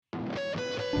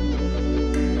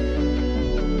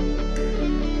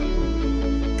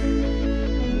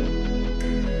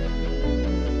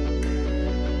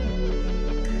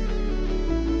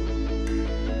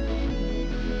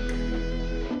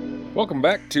Welcome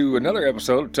back to another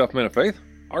episode of Tough Men of Faith.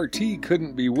 RT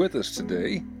couldn't be with us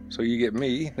today, so you get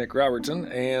me, Nick Robertson,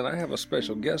 and I have a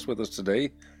special guest with us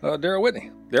today, Daryl Whitney.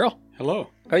 Daryl, Hello.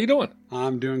 how you doing?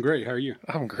 I'm doing great. How are you?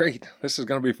 I'm great. This is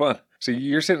going to be fun. See,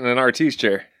 you're sitting in RT's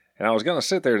chair, and I was going to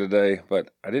sit there today, but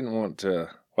I didn't want to.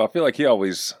 Well, I feel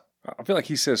like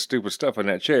he says stupid stuff in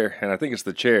that chair, and I think it's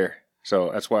the chair, so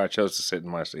that's why I chose to sit in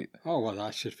my seat. Oh, well, I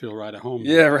should feel right at home.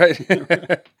 Yeah,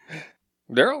 right.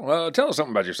 Daryl, tell us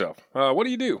something about yourself. What do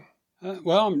you do?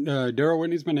 I'm Daryl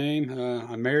Whitney's my name.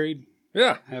 I'm married.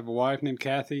 Yeah. I have a wife named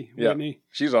Kathy Yeah. Whitney.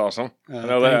 She's awesome. I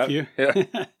know thank that. you.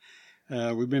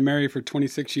 Yeah. We've been married for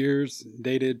 26 years,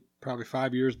 dated probably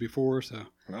 5 years before, so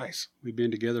Nice. we've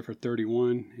been together for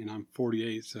 31, and I'm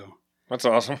 48, so That's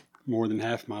awesome. more than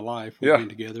half my life we've Yeah. been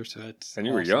together, so that's And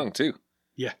you were awesome. young, too.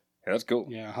 Yeah. Yeah, that's cool.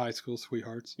 Yeah, high school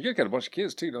sweethearts. You got a bunch of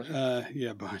kids, too, don't you?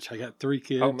 Yeah, a bunch. I got 3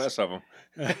 kids. Whole mess of them.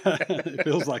 It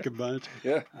feels like a bunch.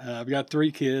 Yeah. I've got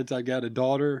 3 kids. I got a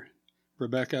daughter,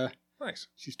 Rebecca. Nice.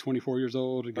 She's 24 years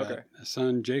old. I got Okay. a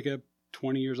son, Jacob,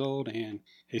 20 years old, and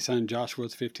a son,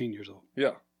 Joshua's 15 years old.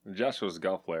 Yeah. And Joshua's a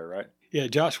golf player, right? Yeah,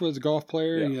 Joshua's a golf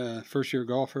player. Yeah. He, first-year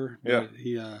golfer. Yeah. But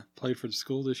he played for the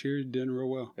school this year. He's doing real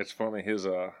well. It's funny.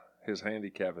 His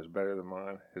handicap is better than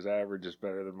mine. His average is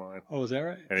better than mine. Oh, is that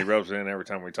right? And he rubs it in every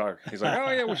time we talk. He's like,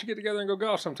 oh, yeah, we should get together and go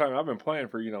golf sometime. I've been playing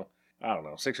for, I don't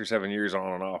know, 6 or 7 years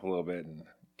on and off a little bit, and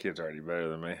kid's already better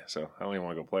than me, so I don't even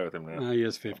want to go play with him now. He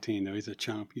is 15, though. He's a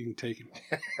chump. You can take him.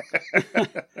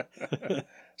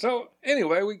 So,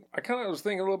 anyway, I kind of was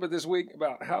thinking a little bit this week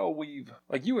about how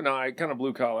you and I, kind of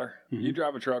blue collar. Mhm. You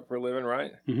drive a truck for a living,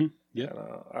 right? Mm-hmm. Yeah.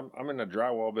 And, I'm in the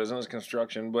drywall business,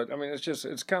 construction, but I mean,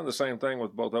 it's kind of the same thing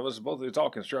with both of us. It's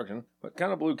all construction, but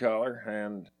kind of blue collar.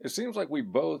 And it seems like we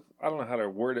both, I don't know how to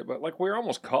word it, but like we're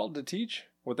almost called to teach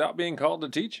without being called to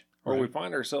teach, or we Right.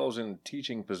 find ourselves in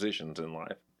teaching positions in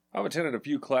life. I've attended a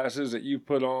few classes that you've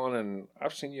put on, and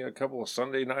I've seen you a couple of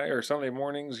Sunday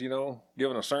mornings,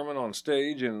 giving a sermon on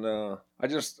stage. And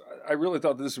I really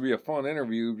thought this would be a fun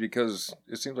interview because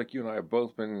it seems like you and I have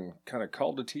both been kind of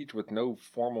called to teach with no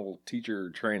formal teacher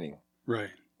training. Right.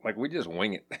 Like we just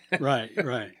wing it, Right.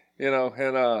 Right.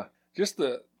 and just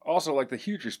the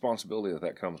huge responsibility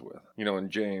that comes with. In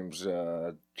James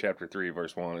chapter 3,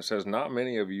 verse 1, it says, "Not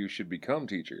many of you should become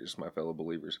teachers, my fellow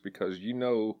believers, because you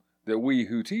know that we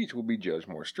who teach will be judged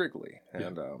more strictly." Yeah.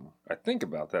 And I think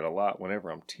about that a lot whenever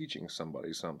I'm teaching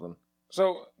somebody something.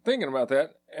 So thinking about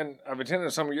that, and I've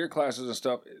attended some of your classes and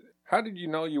stuff, how did you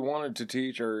know you wanted to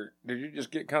teach, or did you just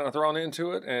get kind of thrown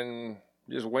into it and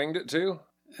just winged it too?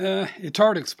 It's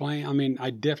hard to explain. I mean,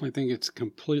 I definitely think it's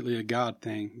completely a God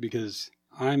thing because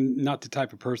I'm not the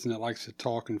type of person that likes to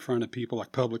talk in front of people,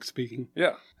 like public speaking.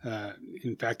 Yeah.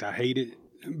 In fact, I hate it.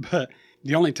 But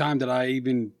the only time that I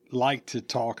even like to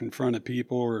talk in front of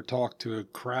people or talk to a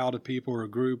crowd of people or a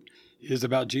group is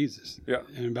about Jesus Yeah.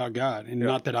 and about God. And Yeah.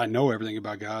 not that I know everything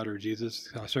about God or Jesus.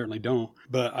 I certainly don't.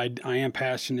 But I am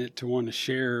passionate to want to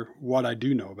share what I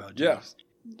do know about Yeah. Jesus.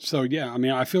 So, yeah, I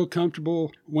mean, I feel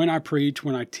comfortable when I preach,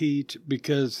 when I teach,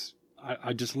 because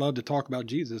I just love to talk about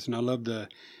Jesus, and I love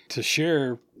to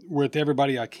share with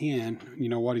everybody I can,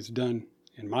 what he's done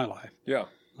in my life. Yeah.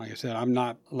 Like I said, I'm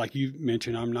not, like you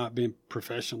mentioned, I'm not being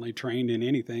professionally trained in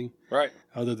anything Right.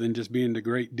 other than just being the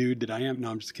great dude that I am.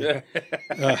 No, I'm just kidding.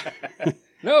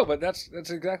 No, but that's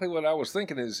exactly what I was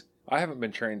thinking is I haven't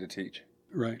been trained to teach.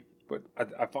 Right. But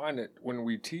I find that when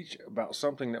we teach about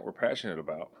something that we're passionate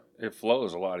about, it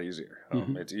flows a lot easier.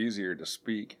 Mhm. It's easier to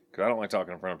speak because I don't like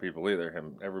talking in front of people either.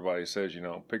 And everybody says,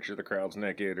 picture the crowd's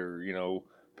naked or,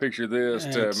 picture this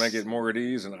to make it more at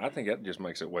ease. And I think that just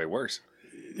makes it way worse.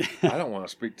 I don't want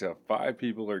to speak to 5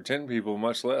 people or 10 people,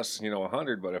 much less,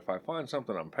 100. But if I find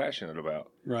something I'm passionate about,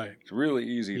 Right. it's really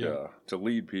easy Yeah. to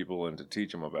lead people and to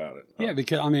teach them about it. Yeah,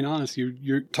 because, I mean, honestly,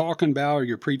 you're talking about or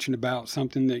you're preaching about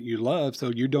something that you love, so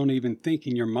you don't even think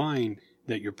in your mind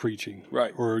that you're preaching.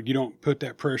 Right. Or you don't put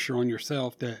that pressure on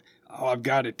yourself that, I've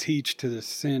got to teach to the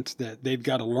sense that they've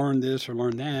got to learn this or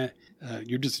learn that.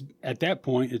 You're just, at that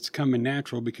point, it's coming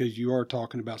natural because you are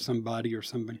talking about somebody or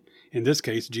somebody. In this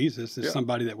case, Jesus is Yeah.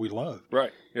 somebody that we love.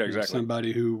 Right. Yeah, You know, exactly.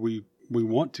 somebody who we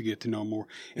want to get to know more.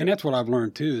 And that's what I've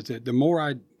learned too, is that the more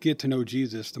I get to know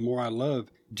Jesus, the more I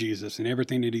love Jesus and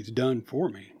everything that he's done for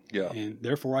me. Yeah. And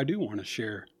therefore I do want to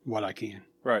share what I can.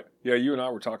 Right. Yeah, you and I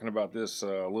were talking about this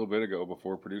a little bit ago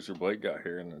before producer Blake got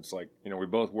here, and it's like, we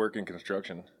both work in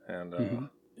construction, and, Mhm.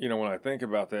 when I think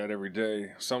about that every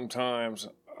day, sometimes,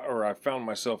 or I found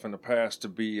myself in the past to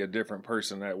be a different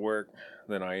person at work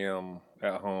than I am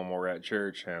at home or at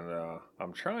church, and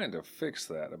I'm trying to fix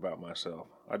that about myself.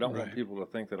 I don't want Right. people to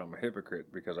think that I'm a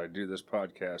hypocrite because I do this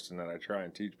podcast and that I try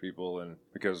and teach people and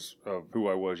because of who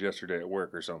I was yesterday at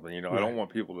work or something. You know, I don't Right.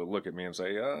 want people to look at me and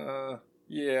say,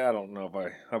 yeah, I don't know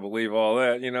if I believe all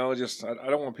that. You know, just I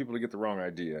don't want people to get the wrong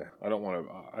idea. I don't want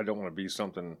to be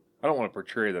something. I don't want to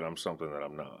portray that I'm something that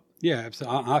I'm not. Yeah,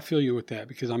 absolutely. I feel you with that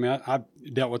because I mean I've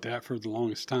dealt with that for the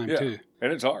longest time Yeah. too.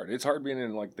 And it's hard. It's hard being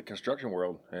in like the construction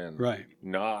world and Right.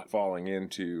 not falling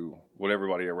into what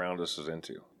everybody around us is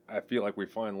into. I feel like we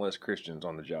find less Christians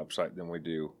on the job site than we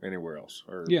do anywhere else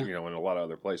or, Yeah. you know, in a lot of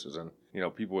other places. And, you know,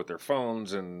 people with their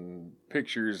phones and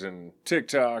pictures and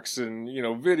TikToks and, you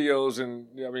know, videos. And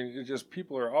I mean, it just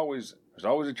people are always, there's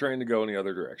always a train to go in the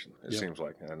other direction, it Yep. seems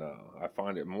like. And I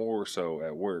find it more so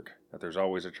at work that there's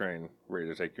always a train ready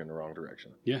to take you in the wrong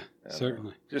direction. Yeah, And,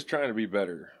 certainly. just trying to be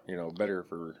better, you know, better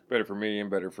for me and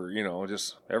better for, you know,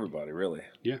 just everybody really.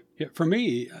 Yeah. Yeah. For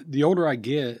me, the older I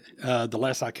get, the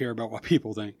less I care about what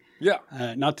people think. Yeah.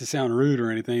 Not to sound rude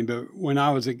or anything, but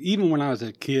even when I was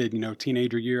a kid, you know,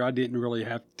 teenager year, I didn't really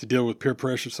have to deal with peer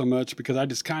pressure so much because I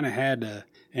just kind of had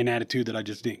an attitude that I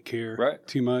just didn't care Right.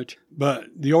 too much. But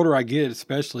the older I get,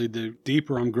 especially the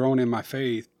deeper I'm growing in my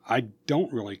faith, I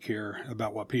don't really care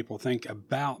about what people think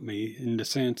about me in the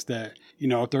sense that, you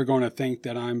know, if they're going to think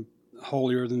that I'm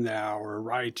holier than thou or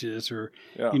righteous or,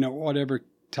 Yeah. you know, whatever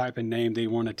type of name they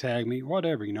want to tag me,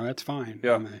 whatever, you know, that's fine.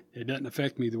 Yeah. I mean, it doesn't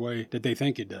affect me the way that they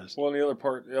think it does. Well, and the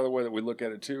other way that we look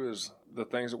at it too is the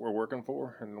things that we're working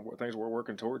for and what things we're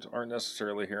working towards aren't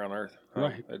necessarily here on earth.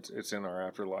 Right. It's in our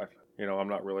afterlife. You know, I'm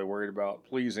not really worried about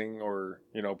pleasing or,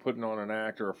 you know, putting on an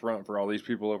act or a front for all these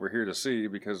people over here to see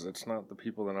because it's not the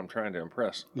people that I'm trying to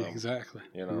impress. Yeah, exactly.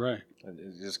 you know. Right.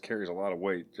 It just carries a lot of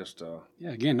weight. Just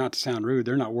Yeah, again, not to sound rude,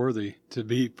 they're not worthy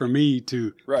for me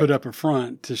to Right. put up a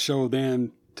front to show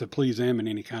them, to please them in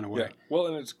any kind of way. yeah. Well,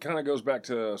 and it kind of goes back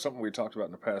to something we talked about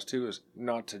in the past too, is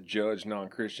not to judge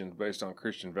non-Christians based on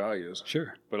Christian values.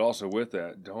 Sure. But also with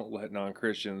that, don't let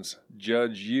non-Christians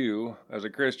judge you as a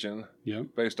Christian Yep.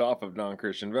 based off of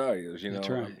non-Christian values. You That's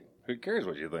know, right. Who cares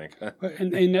what you think?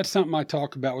 And that's something I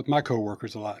talk about with my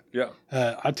coworkers a lot. Yeah,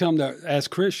 I tell them that as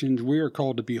Christians, we are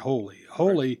called to be holy.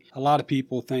 Holy, a lot of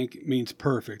people think means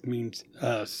perfect, means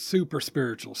super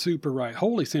spiritual, super right.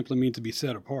 Holy simply means to be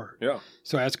set apart. yeah.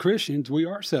 So as Christians, we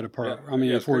are set apart. Yeah. I mean,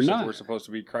 Yeah, if we're Christians, not, we're supposed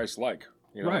to be Christ-like.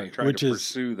 You know, Right, and trying which to is-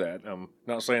 pursue that. I'm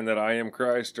not saying that I am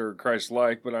Christ or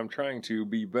Christ-like, but I'm trying to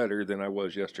be better than I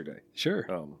was yesterday. sure.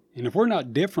 And if we're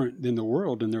not different than the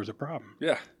world, then there's a problem.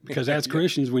 Yeah. Because as Yeah.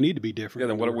 Christians, we need to be different. Yeah,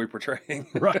 then than what the are we portraying?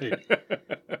 Right.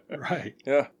 Right.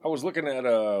 Yeah, I was looking at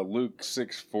Luke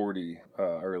 6:40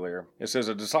 earlier. It says,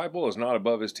 "A disciple is not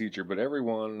above his teacher, but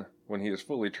everyone, when he is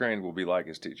fully trained, will be like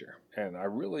his teacher." And I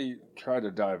really tried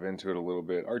to dive into it a little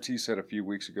bit. RT said a few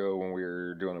weeks ago when we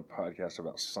were doing a podcast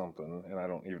about something, and I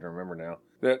don't even remember now,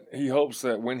 that he hopes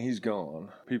that when he's gone,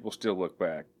 people still look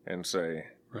back and say,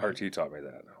 Right. RT taught me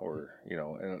that. Or, you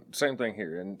know, and same thing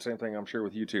here. And same thing I'm sure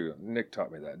with you too. Nick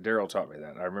taught me that. Daryl taught me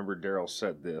that. I remember Daryl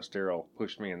said this. Daryl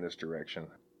pushed me in this direction.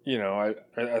 You know,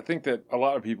 I think that a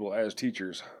lot of people as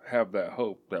teachers have that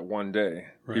hope that one day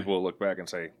Right. people will look back and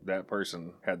say, that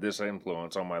person had this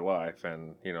influence on my life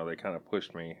and, you know, they kind of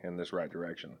pushed me in this right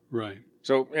direction. Right.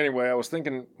 So anyway, I was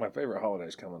thinking my favorite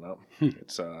holiday's coming up.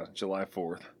 It's July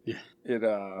 4th. Yeah. It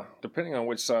depending on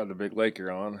which side of the big lake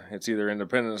you're on, it's either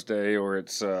Independence Day or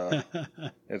it's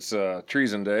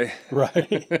Treason Day.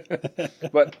 Right.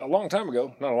 But not a long time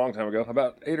ago,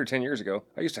 about 8 or 10 years ago,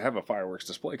 I used to have a fireworks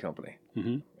display company.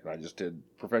 hmm And I just did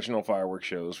professional fireworks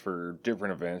shows for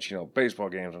different events, you know, baseball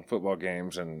games and football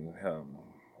games. And,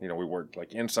 you know, we worked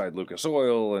like inside Lucas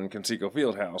Oil and Conseco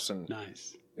Fieldhouse. And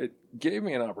Nice. it gave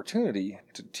me an opportunity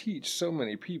to teach so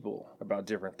many people about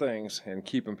different things and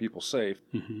keeping people safe.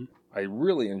 hmm I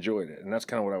really enjoyed it. And that's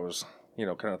kind of what I was, you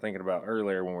know, kind of thinking about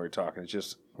earlier when we were talking. It's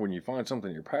just when you find something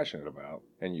you're passionate about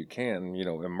and you can, you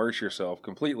know,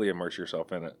 completely immerse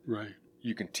yourself in it, Right.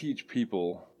 you can teach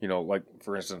people, you know, like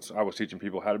for instance, I was teaching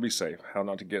people how to be safe, how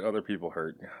not to get other people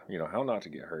hurt, you know, how not to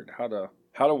get hurt, how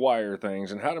to wire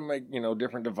things and how to make, you know,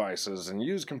 different devices and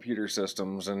use computer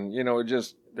systems. And, you know,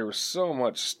 there was so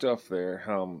much stuff there.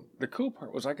 The cool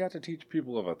part was I got to teach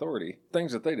people of authority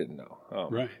things that they didn't know.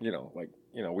 Right. You know, like,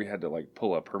 you know, we had to like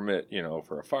pull a permit, you know,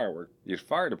 for a firework. These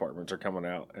fire departments are coming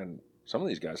out and some of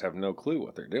these guys have no clue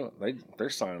what they're doing. They're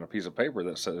signing a piece of paper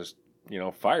that says, you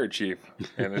know, fire chief,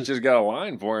 and it's just got a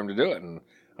line for him to do it. And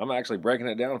I'm actually breaking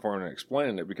it down for him and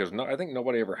explaining it because I think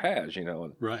nobody ever has, you know.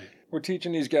 And Right. we're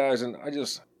teaching these guys, and it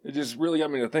just really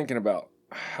got me to thinking about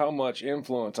how much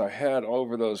influence I had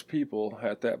over those people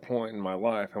at that point in my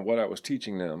life and what I was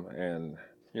teaching them. And,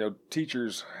 you know,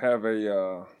 teachers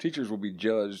will be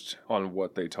judged on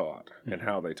what they taught and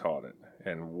how they taught it.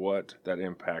 and what that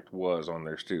impact was on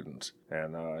their students.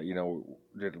 And,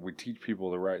 did we teach people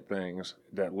the right things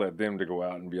that led them to go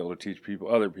out and be able to teach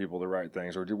other people the right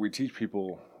things? Or did we teach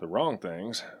people the wrong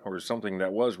things, or something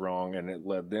that was wrong and it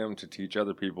led them to teach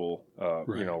other people,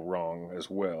 wrong as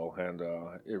well? And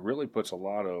it really puts a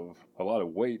lot of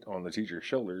weight on the teacher's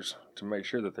shoulders to make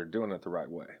sure that they're doing it the right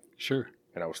way. Sure.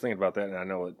 And I was thinking about that, and I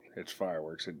know it's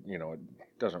fireworks. It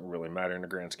doesn't really matter in the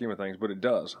grand scheme of things, but it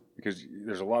does, because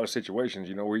there's a lot of situations,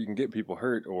 where you can get people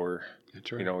hurt, or, That's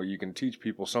right. You can teach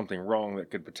people something wrong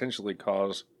that could potentially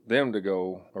cause them to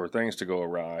go, or things to go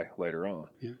awry later on.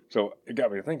 Yeah. So it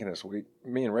got me thinking this week.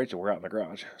 Me and Rachel were out in the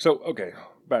garage. So, okay,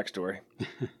 backstory.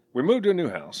 We moved to a new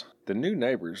house. The new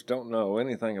neighbors don't know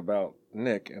anything about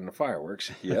Nick and the fireworks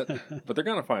yet, but they're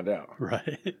going to find out.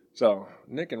 Right. So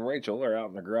Nick and Rachel are out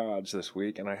in the garage this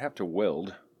week, and I have to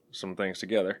weld some things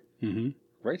together. Mm-hmm.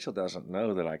 Rachel doesn't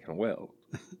know that I can weld,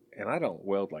 and I don't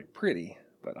weld like pretty,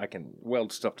 but I can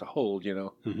weld stuff to hold,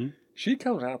 Mm-hmm. She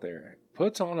comes out there,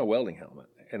 puts on a welding helmet,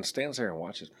 and stands there and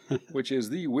watches me, which is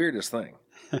the weirdest thing.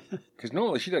 Because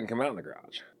normally she doesn't come out in the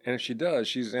garage. And if she does,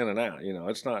 she's in and out.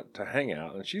 It's not to hang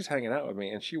out. And she's hanging out with me,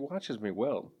 and she watches me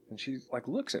weld. And she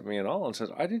looks at me and all and says,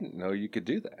 "I didn't know you could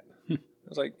do that." I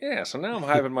was like, yeah, so now I'm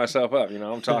hyping myself up.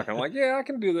 I'm talking. I'm like, yeah, I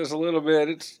can do this a little bit.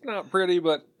 It's not pretty,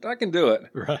 but I can do it.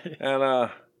 Right. And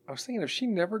I was thinking, if she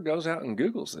never goes out and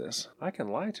Googles this, I can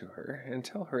lie to her and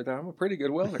tell her that I'm a pretty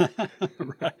good welder.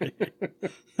 Right.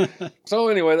 So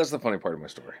anyway, that's the funny part of my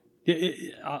story.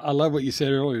 I love what you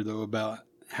said earlier, though, about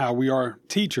how we are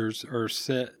teachers are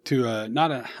set to I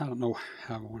don't know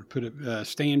how I want to put it,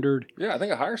 standard. Yeah, I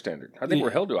think a higher standard. I think we're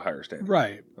held to a higher standard.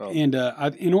 Right. And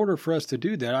in order for us to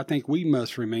do that, I think we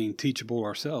must remain teachable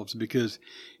ourselves, because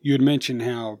you had mentioned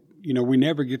how, we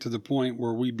never get to the point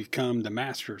where we become the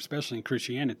master, especially in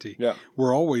Christianity. Yeah.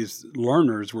 We're always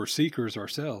learners. We're seekers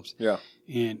ourselves. Yeah.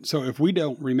 And so if we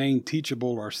don't remain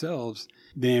teachable ourselves,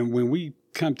 then when we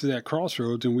come to that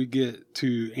crossroads and we get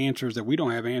to answers that we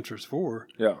don't have answers for,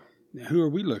 yeah, who are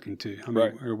we looking to? I mean,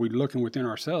 right. Are we looking within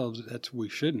ourselves? We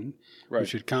shouldn't. Right. We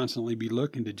should constantly be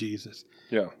looking to Jesus.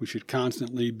 Yeah. We should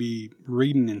constantly be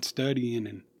reading and studying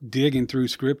and digging through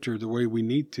Scripture the way we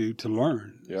need to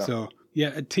learn. Yeah. So,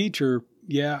 yeah, a teacher,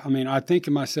 yeah, I mean, I think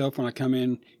of myself when I come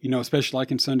in, especially like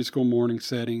in Sunday school morning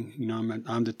setting,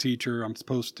 I'm the teacher. I'm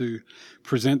supposed to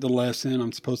present the lesson.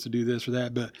 I'm supposed to do this or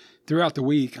that. But throughout the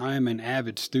week, I am an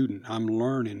avid student. I'm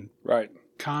learning right.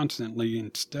 constantly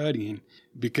and studying,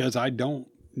 because I don't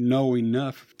know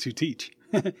enough to teach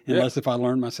unless if I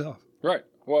learn myself. Right.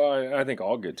 Well, I think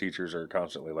all good teachers are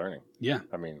constantly learning. Yeah.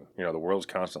 I mean, the world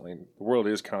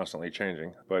is constantly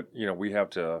changing, but we have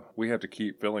to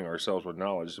keep filling ourselves with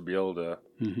knowledge to be able to,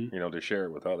 to share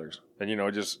it with others. And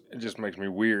it just makes me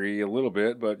weary a little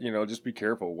bit, but just be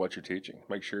careful what you're teaching.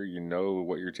 Make sure you know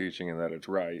what you're teaching and that it's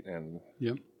right. And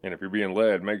yep. And if you're being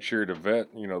led, make sure to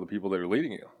vet, the people that are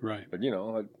leading you. Right. But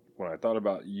when I thought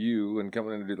about you and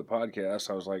coming in to do the podcast,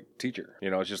 I was like, teacher.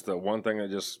 It's just the one thing that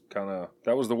just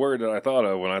that was the word that I thought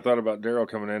of when I thought about Daryl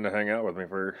coming in to hang out with me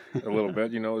for a little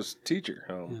bit, is teacher.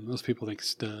 Yeah, most people think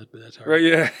stud, but that's all right.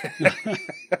 Right,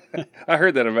 yeah. I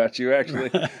heard that about you,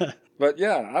 actually. But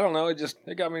yeah, I don't know.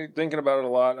 It got me thinking about it a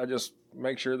lot. I just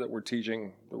make sure that we're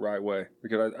teaching the right way,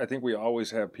 because I think we always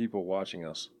have people watching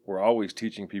us. We're always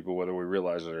teaching people whether we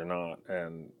realize it or not.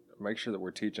 And make sure that we're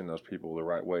teaching those people the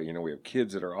right way. We have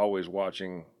kids that are always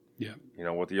watching,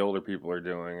 what the older people are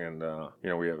doing,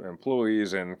 and we have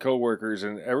employees and coworkers,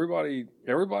 and everybody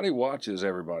watches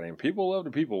everybody, and people love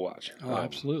to people watch. Oh,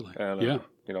 absolutely. And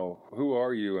who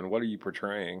are you and what are you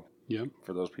portraying? Yeah.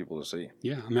 For those people to see.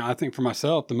 Yeah. I mean, I think for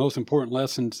myself, the most important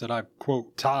lessons that I've,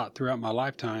 quote, taught throughout my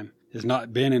lifetime has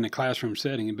not been in a classroom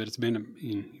setting, but it's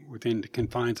been within the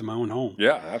confines of my own home.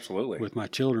 Yeah, absolutely. With my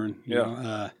children. You Yeah.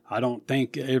 know, I don't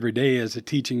think every day is a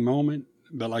teaching moment,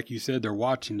 but like you said, they're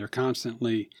watching. They're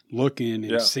constantly looking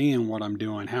and seeing what I'm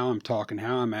doing, how I'm talking,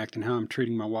 how I'm acting, how I'm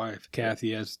treating my wife,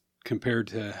 Kathy, as compared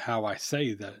to how I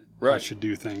say that I should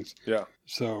do things. Yeah.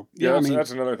 So, yeah,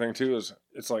 that's another thing too, is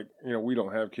it's like, we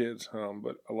don't have kids,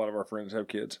 but a lot of our friends have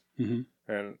kids. Mm-hmm.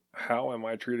 And how am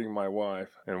I treating my wife?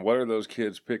 And what are those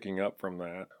kids picking up from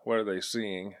that? What are they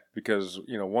seeing? Because,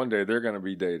 one day they're going to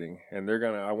be dating, and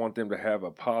I want them to have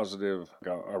a positive,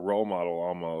 a role model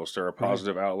almost, or a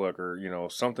positive outlook, or,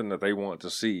 something that they want to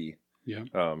see. Yeah.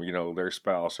 Their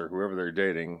spouse or whoever they're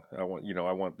dating. I want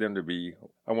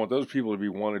those people to be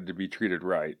wanted to be treated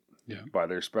right. Yeah. By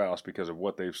their spouse because of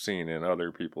what they've seen in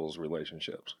other people's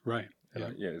relationships. Right.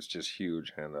 And, it's just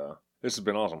huge. And this has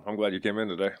been awesome. I'm glad you came in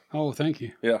today. Oh, thank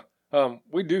you. Yeah.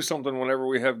 We do something whenever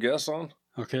we have guests on.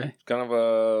 Okay. It's kind of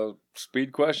a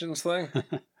speed questions thing.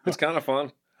 It's kind of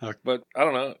fun. Okay. But I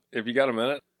don't know if you got a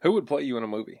minute. Who would play you in a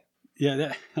movie?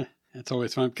 Yeah, that's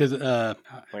always fun because Like, are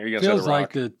you gonna say feels The like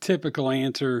Rock? the typical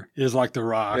answer is like The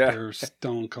Rock Yeah. or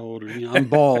Stone Cold, or I'm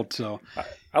bald, so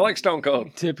I like Stone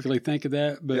Cold. typically think of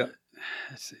that. But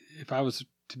Yeah. if I was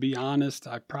to be honest,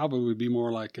 I probably would be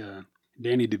more like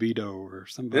Danny DeVito or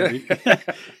somebody.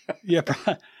 Yeah,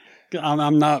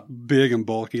 I'm not big and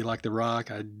bulky like The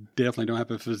Rock. I definitely don't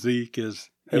have a physique as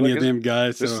Hey, any look, of them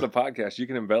guys. This is So a podcast. You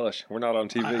can embellish. We're not on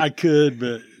TV. I could,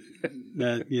 but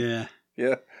yeah.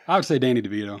 Yeah. I would say Danny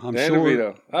DeVito. I'm Danny short,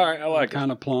 DeVito. All right, I like it.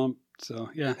 kind of plump. So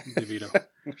yeah, DeVito.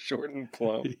 Short and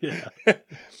plump. Yeah.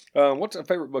 What's a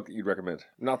favorite book that you'd recommend?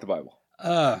 Not the Bible.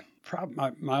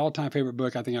 My all-time favorite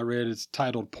book I think I read is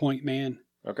titled Point Man.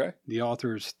 Okay. The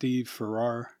author is Steve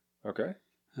Farrar. Okay.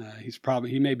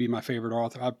 He may be my favorite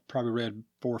author. I've probably read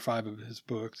 4 or 5 of his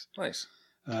books. Nice.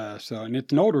 And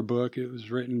it's an older book. It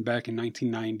was written back in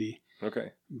 1990.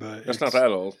 Okay. But That's not that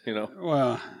old, you know.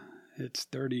 Well, it's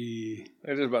 30.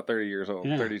 It is about 30 years old.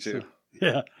 Yeah, 32. so,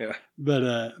 yeah. Yeah. But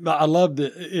I love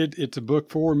that it's a book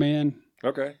for men.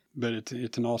 Okay. But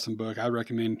it's an awesome book. I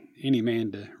recommend any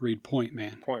man to read Point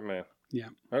Man. Point Man. Yeah.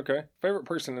 Okay. Favorite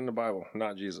person in the Bible,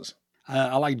 not Jesus.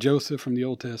 I like Joseph from the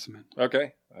Old Testament.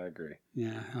 Okay. I agree.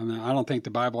 Yeah. I mean, I don't think the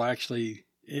Bible actually,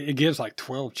 it gives like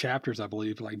 12 chapters, I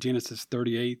believe, like Genesis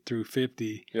 38 through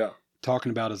 50, Yeah.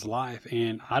 talking about his life.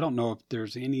 And I don't know if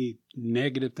there's any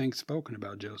negative things spoken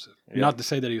about Joseph. Yeah. Not to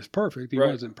say that he was perfect. He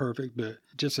Right. wasn't perfect, but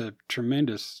just a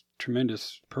tremendous,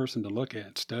 tremendous person to look at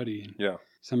and study. And Yeah.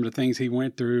 some of the things he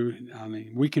went through, I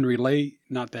mean, we can relate,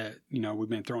 not that, we've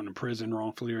been thrown in prison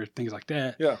wrongfully or things like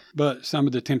that. Yeah. But some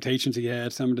of the temptations he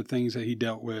had, some of the things that he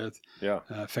dealt with, Yeah.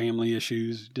 family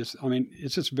issues,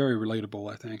 it's just very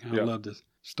relatable, I think. I Yeah. love the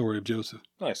story of Joseph.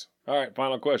 Nice. All right.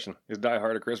 Final question. Is Die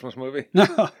Hard a Christmas movie?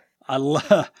 No, I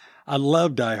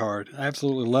love Die Hard. I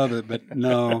absolutely love it, but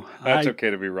no. That's okay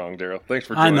to be wrong, Daryl. Thanks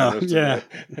for I joining know, us today. yeah.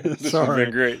 This Sorry.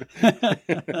 has been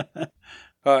great.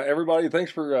 Everybody,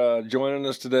 thanks for joining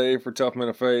us today for Tough Men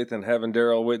of Faith and having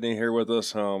Daryl Whitney here with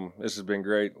us. This has been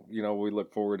great. We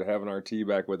look forward to having our tea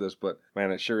back with us, but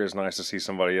man, it sure is nice to see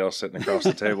somebody else sitting across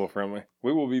the table from me.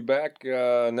 We will be back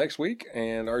next week,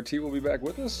 and RT will be back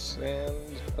with us, and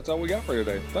that's all we got for you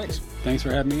today. Thanks. Thanks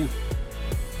for having me in.